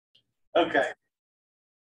Okay.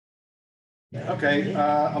 Okay,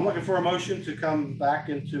 I'm looking for a motion to come back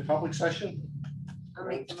into public session. I'll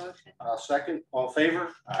make the motion. Second, all in favor?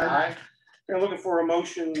 Aye. I'm looking for a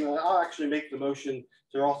motion. I'll actually make the motion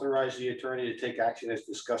to authorize the attorney to take action as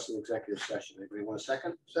discussed in executive session. Anybody want a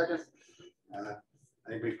second? Second.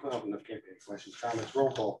 Anybody put up enough campaign questions, comments,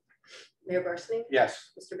 roll call? Mayor Barsney?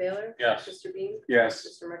 Yes. Mr. Baylor? Yes. Mr. Beam? Yes.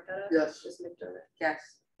 Mr. Marqueta? Yes. Ms. McDermott? Yes.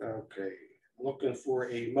 Okay, looking for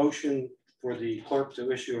a motion for the clerk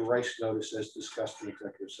to issue a rice notice as discussed in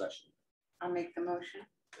executive session. I'll make the motion.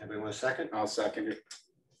 Anybody want a second? I'll second it.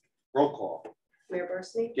 Roll call? Mayor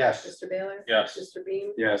Barsney? Yes. Mr. Baylor? Yes. Mr.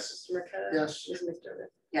 Beam? Yes. Mr. Marqueta? Yes. Ms. McDermott?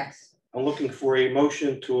 Yes. I'm looking for a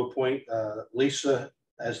motion to appoint Lisa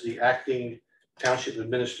as the acting township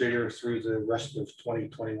administrator through the rest of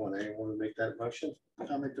 2021. Anyone want to make that motion?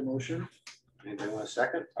 I'll make the motion. Anybody want a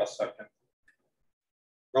second? I'll second.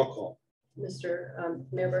 Roll call? Mr.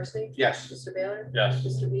 Mayor Barsney? Yes. Mr. Baylor? Yes.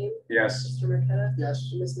 Mr. Beam? Yes. Mr. Marqueta? Yes.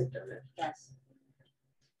 Ms. McDermott? Yes.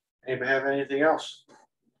 Anybody have anything else?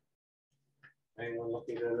 Anyone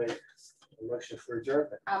looking to make a motion for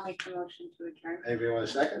adjournment? I'll make the motion to adjourn. Anybody want a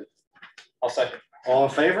second? I'll second. All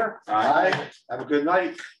in favor? Aye. Have a good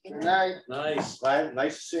night. Good night. Nice.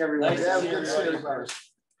 Nice to see everyone. Nice to see Good to see everybody.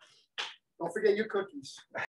 you. Don't forget your cookies.